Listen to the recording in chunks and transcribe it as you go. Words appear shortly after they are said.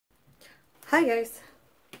Hi guys.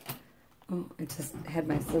 Oh, I just had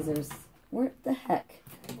my scissors. Where the heck?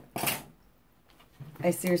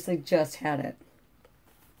 I seriously just had it.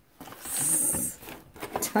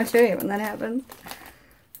 Don't you hate when that happens?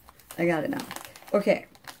 I got it now. Okay,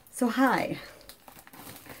 so hi.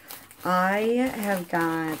 I have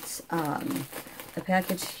got a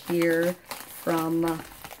package here from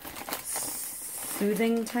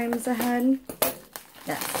Soothing Times Ahead.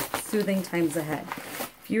 Yes, Soothing Times Ahead.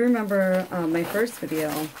 If you remember my first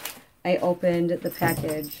video, I opened the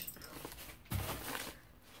package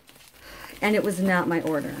and it was not my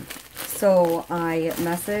order. So I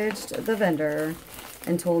messaged the vendor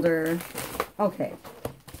and told her, okay,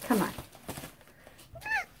 come on.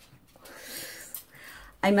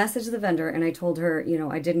 I messaged the vendor and I told her, you know,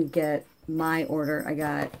 I didn't get my order, I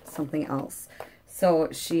got something else. So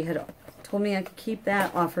she had told me I could keep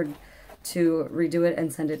that, offered to redo it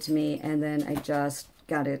and send it to me, and then I just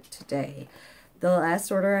got it today. The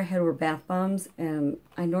last order I had were bath bombs, and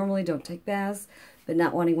I normally don't take baths, but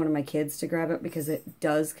not wanting one of my kids to grab it because it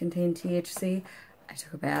does contain THC, I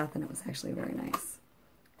took a bath and it was actually very nice.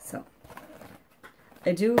 So,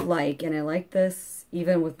 I do like, and I like this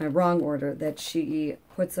even with my wrong order, that she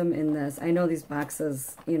puts them in this. I know these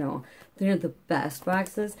boxes, you know, they're not the best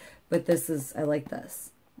boxes, but this is, I like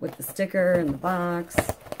this. With the sticker and the box.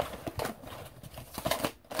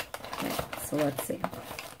 Okay, so let's see.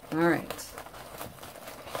 All right.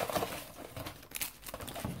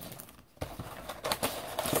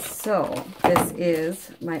 So, this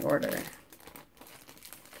is my order.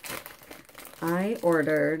 I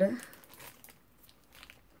ordered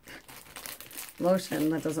lotion.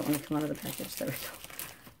 That doesn't want to come out of the package. There we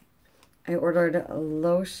go. I ordered a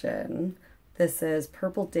lotion. This is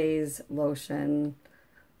Purple Days lotion.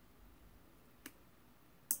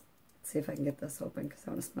 Let's see if I can get this open because I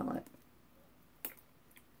want to smell it.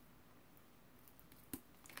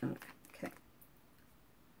 Okay.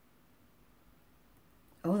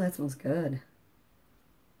 Oh, that smells good.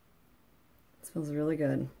 It smells really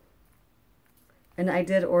good. And I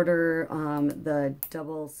did order the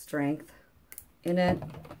double strength in it.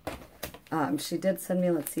 She did send me,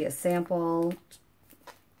 let's see, a sample. It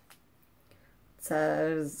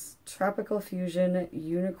says Tropical Fusion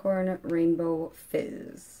Unicorn Rainbow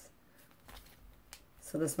Fizz.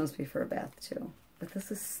 So this must be for a bath too. But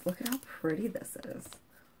this is, look at how pretty this is.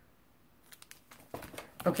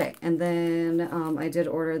 Okay, and then I did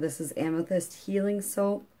order, this is Amethyst Healing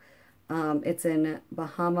Soap. It's in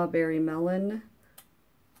Bahama Berry Melon.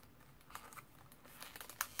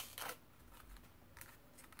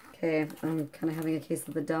 Okay, I'm kind of having a case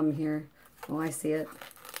of the dumb here. Oh, I see it.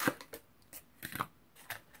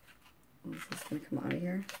 Is this going to come out of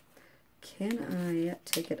here? Can I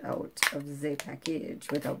take it out of the package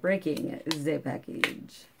without breaking the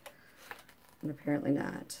package? And apparently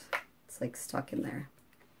not. It's like stuck in there.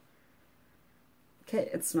 Okay,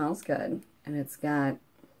 it smells good. And it's got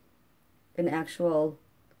an actual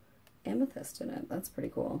amethyst in it. That's pretty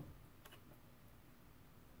cool.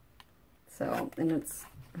 So, and it's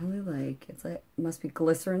really like, it's like, it must be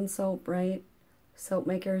glycerin soap, right? Soap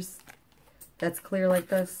makers. That's clear like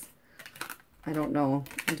this. I don't know.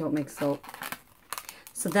 I don't make soap.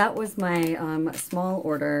 So that was my small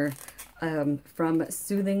order from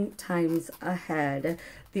Soothing Times Ahead.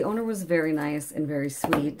 The owner was very nice and very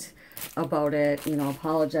sweet about it, you know,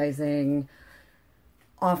 apologizing,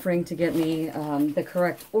 offering to get me the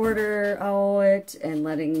correct order out and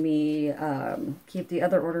letting me keep the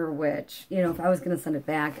other order, which, you know, if I was going to send it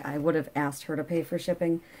back, I would have asked her to pay for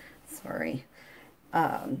shipping. Sorry.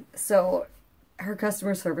 So her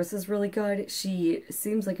customer service is really good. She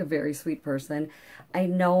seems like a very sweet person. I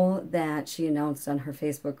know that she announced on her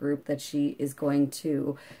Facebook group that she is going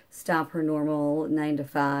to stop her normal 9 to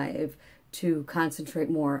 5 to concentrate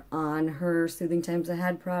more on her Soothing Times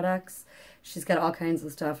Ahead products. She's got all kinds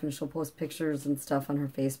of stuff, and she'll post pictures and stuff on her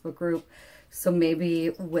Facebook group. So maybe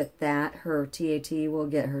with that, her TAT will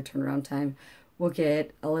get, her turnaround time will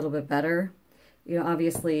get a little bit better. You know,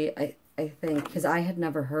 obviously, I think, because I had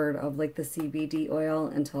never heard of like the CBD oil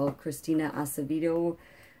until Christina Acevedo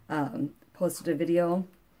posted a video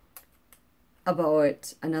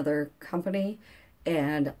about another company,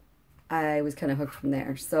 and I was kind of hooked from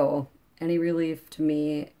there. So any relief to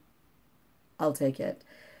me, I'll take it.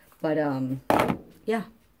 But yeah,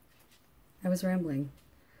 I was rambling.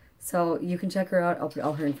 So you can check her out. I'll put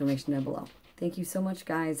all her information down below. Thank you so much,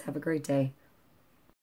 guys. Have a great day.